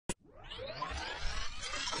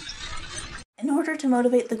order to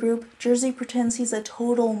motivate the group, Jersey pretends he's a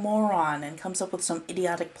total moron and comes up with some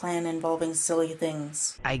idiotic plan involving silly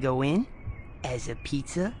things. I go in as a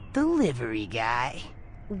pizza delivery guy.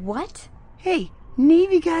 What? Hey,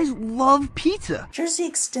 Navy guys love pizza. Jersey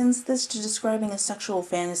extends this to describing a sexual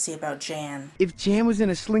fantasy about Jan. If Jan was in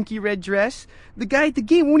a slinky red dress, the guy at the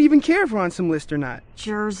gate won't even care if we're on some list or not.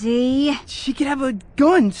 Jersey. She could have a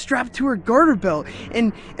gun strapped to her garter belt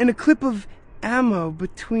and a clip of ammo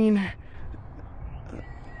between her.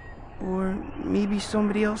 Or maybe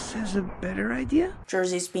somebody else has a better idea?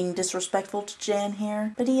 Jersey's being disrespectful to Jan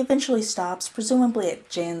here, but he eventually stops, presumably at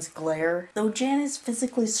Jan's glare. Though Jan is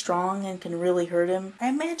physically strong and can really hurt him, I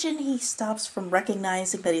imagine he stops from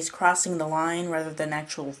recognizing that he's crossing the line rather than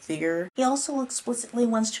actual fear. He also explicitly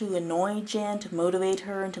wants to annoy Jan to motivate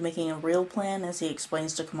her into making a real plan, as he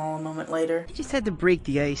explains to Kamal a moment later. I just had to break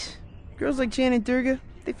the ice. Girls like Jan and Durga,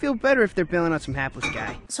 they feel better if they're bailing out some hapless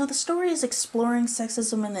guy. So the story is exploring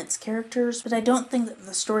sexism in its characters, but I don't think that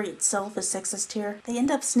the story itself is sexist here. They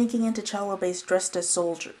end up sneaking into Chala base dressed as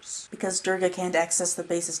soldiers. Because Durga can't access the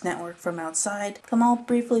base's network from outside, Kamal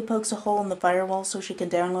briefly pokes a hole in the firewall so she can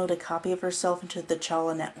download a copy of herself into the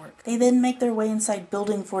Chala network. They then make their way inside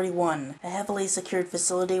Building 41, a heavily secured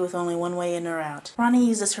facility with only one way in or out. Ronnie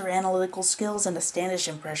uses her analytical skills and a Standish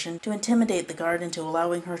impression to intimidate the guard into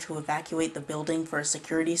allowing her to evacuate the building for a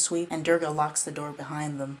security sweep, and Durga locks the door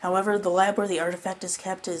behind them. However, the lab where the artifact is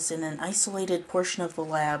kept is in an isolated portion of the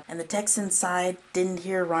lab, and the techs inside didn't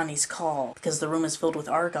hear Ronnie's call. Because the room is filled with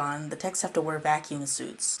argon, the techs have to wear vacuum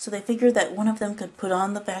suits. So they figured that one of them could put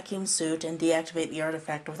on the vacuum suit and deactivate the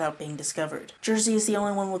artifact without being discovered. Jersey is the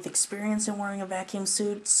only one with experience in wearing a vacuum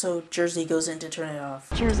suit, so Jersey goes in to turn it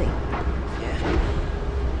off. Jersey.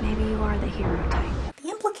 Yeah? Maybe you are the hero type. The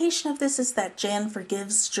implication of this is that Jan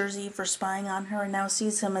forgives Jersey for spying on her and now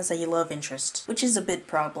sees him as a love interest, which is a bit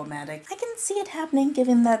problematic. I can see it happening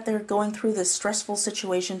given that they're going through this stressful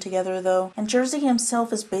situation together though, and Jersey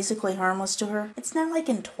himself is basically harmless to her. It's not like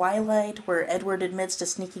in Twilight, where Edward admits to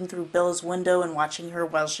sneaking through Bella's window and watching her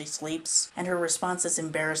while she sleeps, and her response is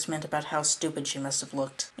embarrassment about how stupid she must have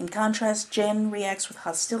looked. In contrast, Jan reacts with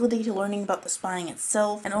hostility to learning about the spying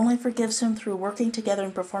itself, and only forgives him through working together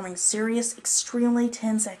and performing serious, extremely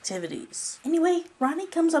tense activities. Anyway, Ronnie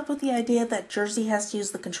comes up with the idea that Jersey has to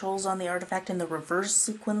use the controls on the artifact in the reverse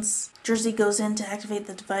sequence. Jersey goes in to activate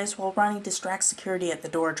the device while Ronnie distracts security at the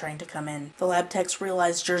door trying to come in. The lab techs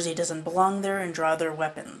realize Jersey doesn't belong there and draw their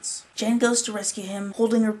weapons. Jan goes to rescue him,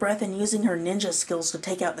 holding her breath and using her ninja skills to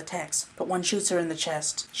take out the techs, but one shoots her in the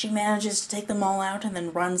chest. She manages to take them all out and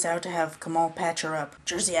then runs out to have Kamal patch her up.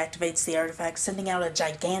 Jersey activates the artifact, sending out a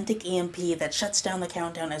gigantic EMP that shuts down the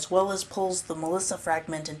countdown as well as pulls the Melissa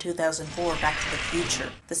fragment in 2004 back to the future.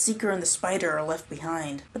 The Seeker and the Spider are left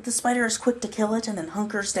behind, but the Spider is quick to kill it and then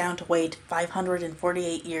hunkers down to wait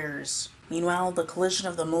 548 years. Meanwhile, the collision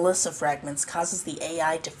of the Melissa fragments causes the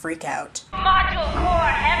AI to freak out. Module core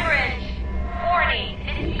hemorrhage. Warning,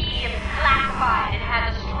 this E is classified and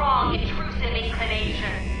has a strong intrusive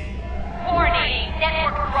inclination. Warning,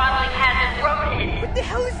 network throttling has eroded. What the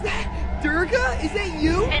hell is that? Durga? Is that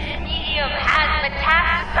you? This medium has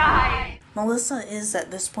metastasized. Melissa is, at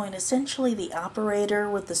this point, essentially the operator,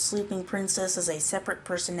 with the sleeping princess as a separate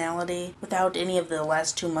personality, without any of the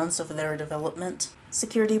last 2 months of their development.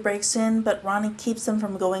 Security breaks in, but Ronnie keeps them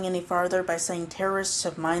from going any farther by saying terrorists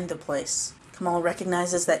have mined the place. Kamal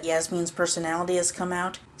recognizes that Yasmin's personality has come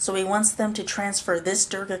out, so he wants them to transfer this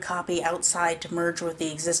Durga copy outside to merge with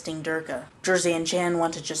the existing Durga. Jersey and Jan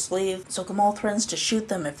want to just leave, so Kamal threatens to shoot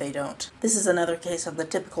them if they don't. This is another case of the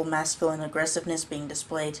typical masculine aggressiveness being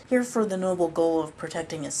displayed, here for the noble goal of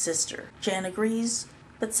protecting his sister. Jan agrees,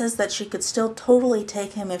 but says that she could still totally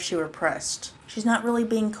take him if she were pressed. She's not really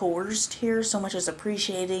being coerced here so much as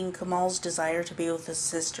appreciating Kamal's desire to be with his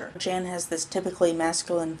sister. Jan has this typically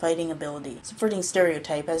masculine fighting ability, subverting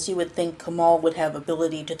stereotype, as you would think Kamal would have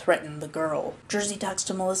ability to threaten the girl. Jersey talks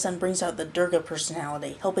to Melissa and brings out the Durga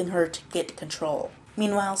personality, helping her to get control.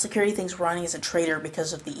 Meanwhile, security thinks Ronnie is a traitor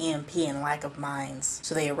because of the EMP and lack of mines,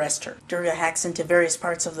 so they arrest her. Durga hacks into various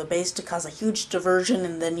parts of the base to cause a huge diversion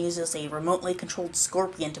and then uses a remotely controlled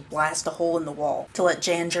scorpion to blast a hole in the wall, to let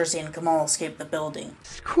Jan, Jersey, and Kamal escape the building.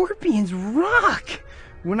 Scorpions rock!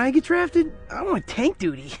 When I get drafted, I want tank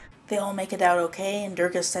duty. They all make it out okay, and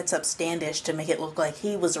Durga sets up Standish to make it look like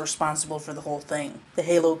he was responsible for the whole thing. The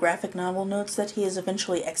Halo graphic novel notes that he is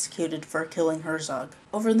eventually executed for killing Herzog.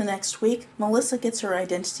 Over the next week, Melissa gets her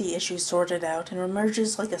identity issues sorted out and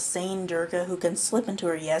emerges like a sane Durga who can slip into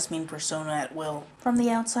her Yasmin persona at will. From the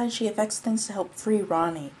outside, she affects things to help free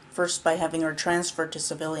Ronnie. first by having her transferred to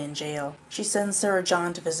civilian jail. She sends Sarah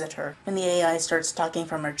John to visit her. When the AI starts talking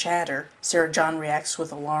from her chatter, Sarah John reacts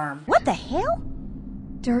with alarm. What the hell?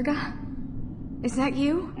 Durga? Is that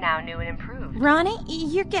you? Now new and improved. Ronnie,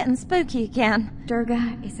 you're getting spooky again.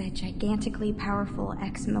 Durga is a gigantically powerful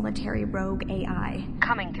ex-military rogue AI.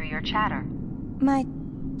 Coming through your chatter. My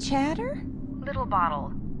chatter? Little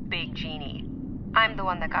bottle, big genie. I'm the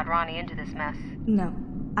one that got Ronnie into this mess. No,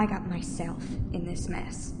 I got myself in this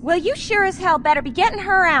mess. Well, you sure as hell better be getting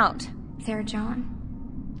her out. Sarah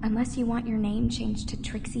John, unless you want your name changed to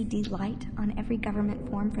Trixie Delight on every government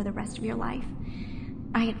form for the rest of your life,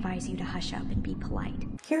 I advise you to hush up and be polite.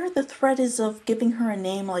 Here the threat is of giving her a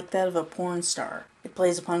name like that of a porn star. It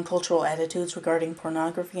plays upon cultural attitudes regarding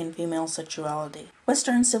pornography and female sexuality.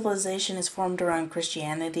 Western civilization is formed around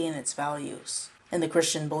Christianity and its values. In the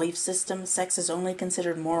Christian belief system, sex is only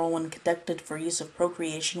considered moral when conducted for use of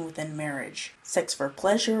procreation within marriage. Sex for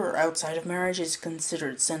pleasure or outside of marriage is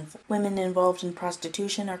considered sinful. Women involved in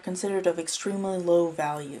prostitution are considered of extremely low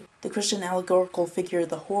value. The Christian allegorical figure,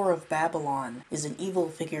 the Whore of Babylon, is an evil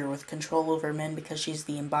figure with control over men because she's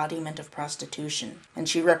the embodiment of prostitution, and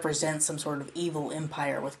she represents some sort of evil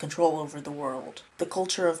empire with control over the world. The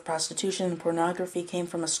culture of prostitution and pornography came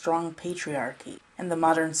from a strong patriarchy, and the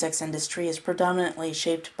modern sex industry is predominantly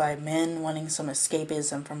shaped by men wanting some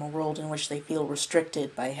escapism from a world in which they feel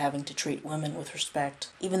restricted by having to treat women with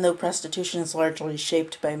respect. Even though prostitution is largely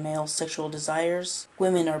shaped by male sexual desires,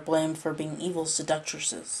 women are blamed for being evil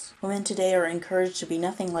seductresses. Women today are encouraged to be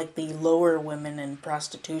nothing like the lower women in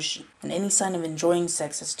prostitution, and any sign of enjoying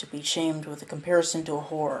sex is to be shamed with a comparison to a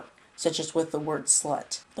whore, such as with the word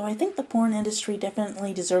slut. Though I think the porn industry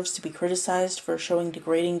definitely deserves to be criticized for showing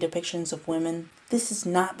degrading depictions of women, this is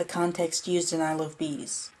not the context used in I Love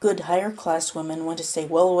Bees. Good higher-class women want to stay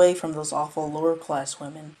well away from those awful lower-class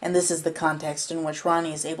women, and this is the context in which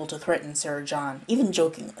Ronnie is able to threaten Sarah John, even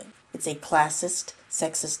jokingly. It's a classist,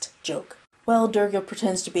 sexist joke. Well, Durga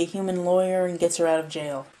pretends to be a human lawyer and gets her out of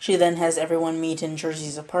jail. She then has everyone meet in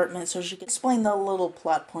Jersey's apartment so she can explain the little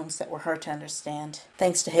plot points that were hard to understand.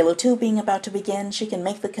 Thanks to Halo 2 being about to begin, she can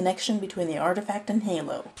make the connection between the artifact and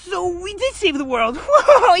Halo. So we did save the world.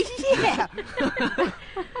 Whoa, yeah!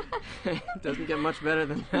 Doesn't get much better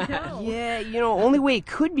than that. No. Yeah, only way it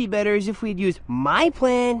could be better is if we'd used my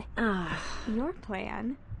plan. Your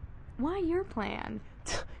plan? Why your plan?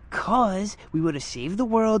 'Cause we would have saved the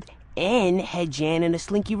world and had Jan in a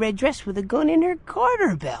slinky red dress with a gun in her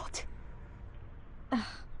garter belt.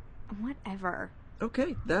 Whatever.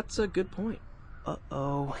 Okay, that's a good point.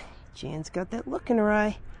 Uh-oh. Jan's got that look in her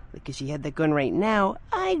eye. Like if she had that gun right now,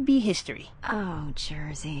 I'd be history. Oh,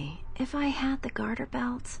 Jersey. If I had the garter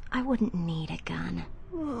belts, I wouldn't need a gun.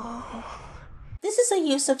 This is a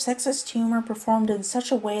use of sexist humor performed in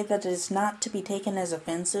such a way that it is not to be taken as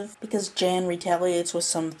offensive, because Jan retaliates with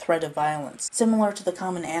some threat of violence, similar to the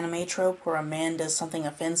common anime trope where a man does something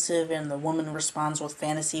offensive and the woman responds with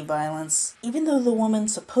fantasy violence. Even though the woman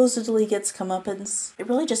supposedly gets comeuppance, it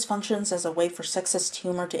really just functions as a way for sexist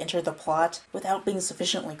humor to enter the plot without being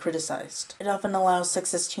sufficiently criticized. It often allows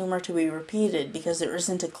sexist humor to be repeated because there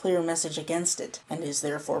isn't a clear message against it, and is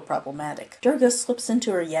therefore problematic. Durga slips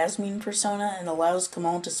into her Yasmin persona and allows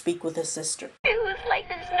Kamal to speak with his sister. It was like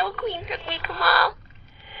the Snow Queen took me, Kamal.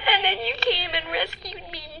 And then you came and rescued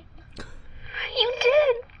me. You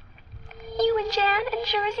did. You and Jan and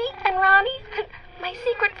Jersey and Ronnie and my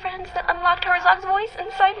secret friends that unlocked Herzog's voice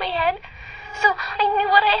inside my head. So I knew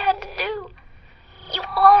what I had to do. You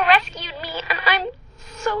all rescued me, and I'm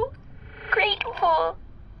so grateful.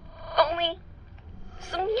 Only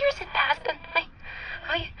some years had passed, and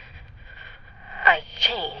I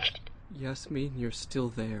changed. Yasmin, you're still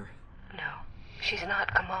there. No, she's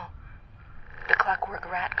not, Kamal. The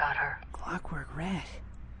clockwork rat got her. Clockwork rat?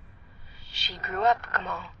 She grew up,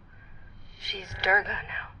 Kamal. She's Durga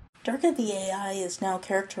now. Durga the AI is now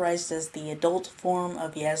characterized as the adult form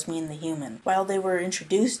of Yasmin the human. While they were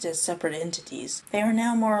introduced as separate entities, they are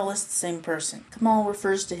now more or less the same person. Kamal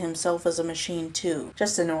refers to himself as a machine too,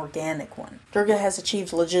 just an organic one. Durga has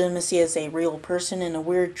achieved legitimacy as a real person in a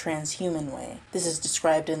weird transhuman way. This is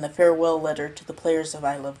described in the farewell letter to the players of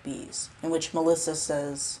I Love Bees, in which Melissa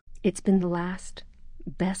says, "It's been the last,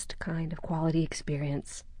 best kind of quality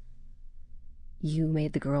experience. You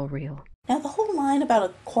made the girl real." Now, the whole line about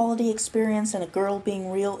a quality experience and a girl being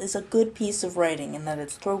real is a good piece of writing in that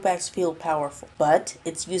its throwbacks feel powerful, but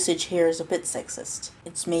its usage here is a bit sexist.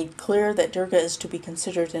 It's made clear that Durga is to be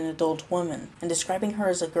considered an adult woman, and describing her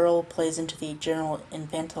as a girl plays into the general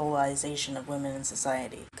infantilization of women in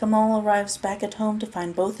society. Kamal arrives back at home to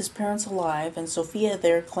find both his parents alive and Sophia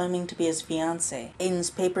there claiming to be his fiancée.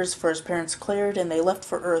 Aiden's papers for his parents cleared and they left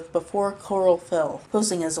for Earth before Coral fell.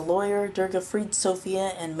 Posing as a lawyer, Durga freed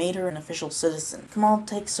Sophia and made her an official citizen. Kamal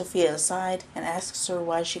takes Sophia aside and asks her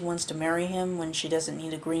why she wants to marry him when she doesn't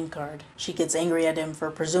need a green card. She gets angry at him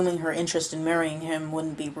for presuming her interest in marrying him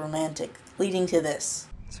wouldn't be romantic, leading to this.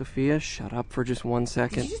 Sophia, shut up for just 1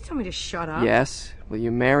 second. Did you just tell me to shut up? Yes. Will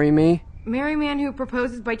you marry me? Marry man who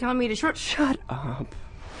proposes by telling me to Shut up.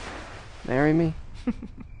 Marry me?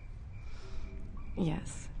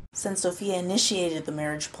 Yes. Since Sophia initiated the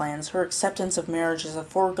marriage plans, her acceptance of marriage is a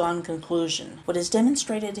foregone conclusion. What is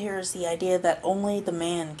demonstrated here is the idea that only the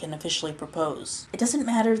man can officially propose. It doesn't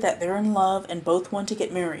matter that they're in love and both want to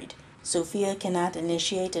get married. Sophia cannot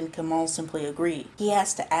initiate and Kamal simply agree. He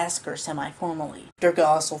has to ask her semi-formally. Durga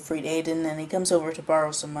also freed Aiden and he comes over to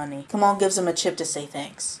borrow some money. Kamal gives him a chip to say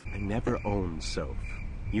thanks. I never owned Soph.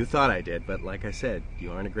 You thought I did, but like I said,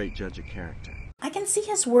 you aren't a great judge of character. I can see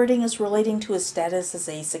his wording as relating to his status as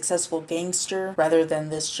a successful gangster, rather than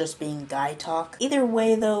this just being guy talk. Either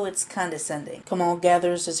way, though, it's condescending. Kamal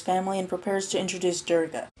gathers his family and prepares to introduce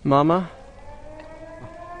Durga. Mama?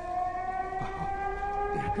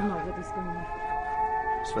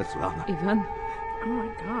 Svetlana. Ivan? Oh my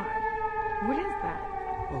god. What is that?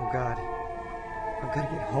 Oh god. I've got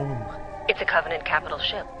to get home. It's a Covenant capital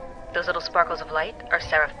ship. Those little sparkles of light are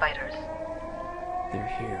Seraph fighters. They're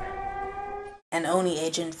here. An ONI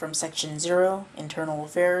agent from Section 0, Internal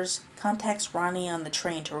Affairs, contacts Ronnie on the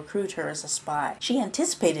train to recruit her as a spy. She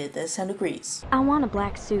anticipated this and agrees. I want a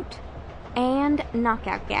black suit. And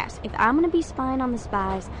knockout gas. If I'm gonna be spying on the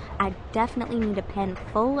spies, I definitely need a pen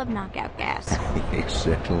full of knockout gas. You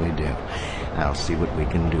certainly do. I'll see what we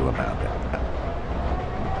can do about it.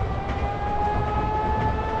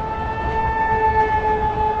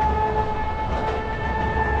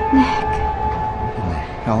 Nick. What in the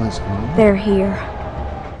hell is going on? They're here.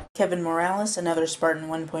 Kevin Morales, another Spartan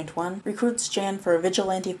 1.1, recruits Jan for a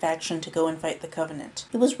vigilante faction to go and fight the Covenant.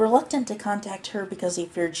 He was reluctant to contact her because he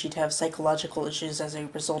feared she'd have psychological issues as a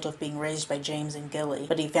result of being raised by James and Gilly,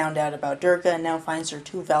 but he found out about Durga and now finds her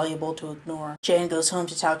too valuable to ignore. Jan goes home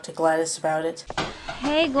to talk to Gladys about it.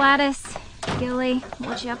 Hey, Gladys. Gilly,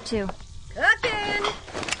 what you up to? Cooking!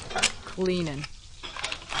 Cleaning.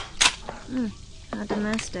 How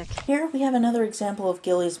domestic. Here we have another example of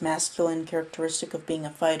Gilly's masculine characteristic of being a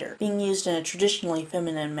fighter, being used in a traditionally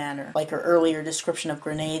feminine manner, like her earlier description of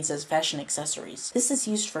grenades as fashion accessories. This is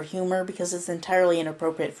used for humor because it's entirely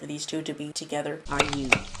inappropriate for these two to be together. Are you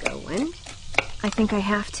going? I think I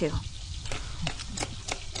have to.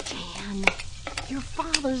 Jan, your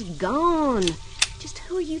father's gone. Just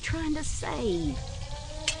who are you trying to save?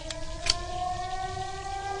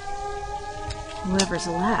 Whoever's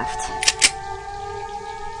left.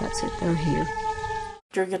 That's it, they're here.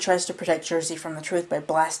 Durga tries to protect Jersey from the truth by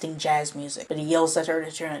blasting jazz music, but he yells at her to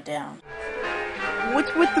turn it down. What's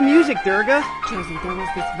with the music, Durga? Josie, there was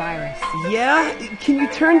this virus. Yeah? Can you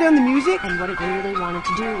turn down the music? And what it really wanted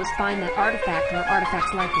to do was find that artifact or artifacts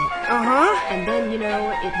like it. Uh-huh. And then,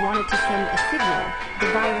 it wanted to send a signal. The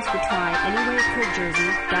virus would try any way it could, Jersey.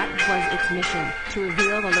 That was its mission, to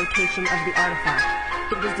reveal the location of the artifact.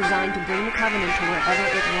 It was designed to bring the Covenant to wherever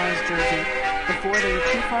it was, Jersey. Before they were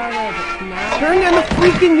too far away, but now... Turn down the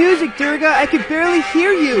freaking music, Durga! I can barely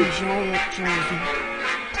hear you! Enjoy it, Jersey.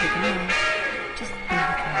 Take a minute. Just think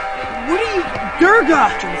of it. What are you...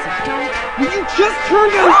 Durga! Jersey, don't... Will you just turn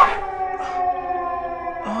down...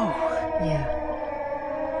 Oh. Yeah.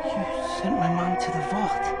 You sent my mom to the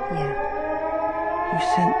vault. Yeah. You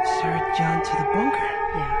sent Sarah John to the bunker.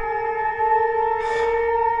 Yeah.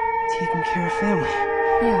 Taking care of family.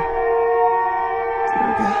 Yeah.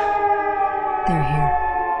 Durga... They're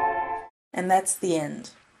here. And that's the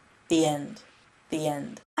end. The end. The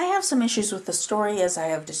end. I have some issues with the story as I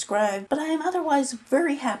have described, but I am otherwise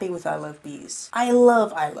very happy with I Love Bees. I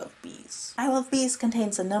love Bees. I Love Bees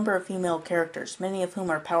contains a number of female characters, many of whom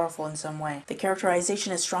are powerful in some way. The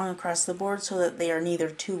characterization is strong across the board so that they are neither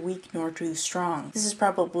too weak nor too strong. This is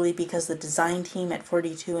probably because the design team at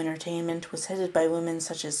 42 Entertainment was headed by women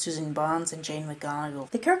such as Susan Bonds and Jane McGonigal.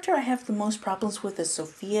 The character I have the most problems with is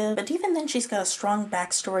Sophia, but even then she's got a strong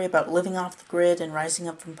backstory about living off the grid and rising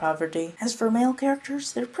up from poverty. As for male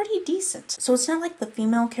characters, they're pretty decent. So it's not like the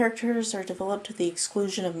female characters are developed to the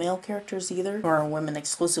exclusion of male characters either, or are women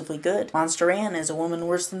exclusively good. Monster Anne is a woman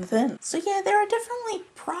worse than Thin. So yeah, there are definitely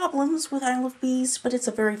problems with I Love Bees, but it's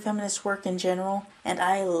a very feminist work in general, and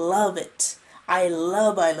I love it. I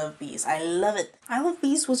love Bees. I love it. I Love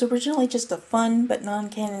Bees was originally just a fun but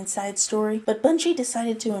non-canon side story, but Bungie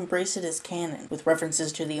decided to embrace it as canon, with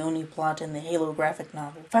references to the Oni plot in the Halo graphic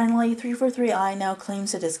novel. Finally, 343i now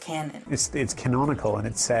claims it as canon. It's canonical and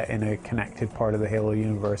it's set in a connected part of the Halo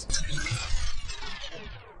universe.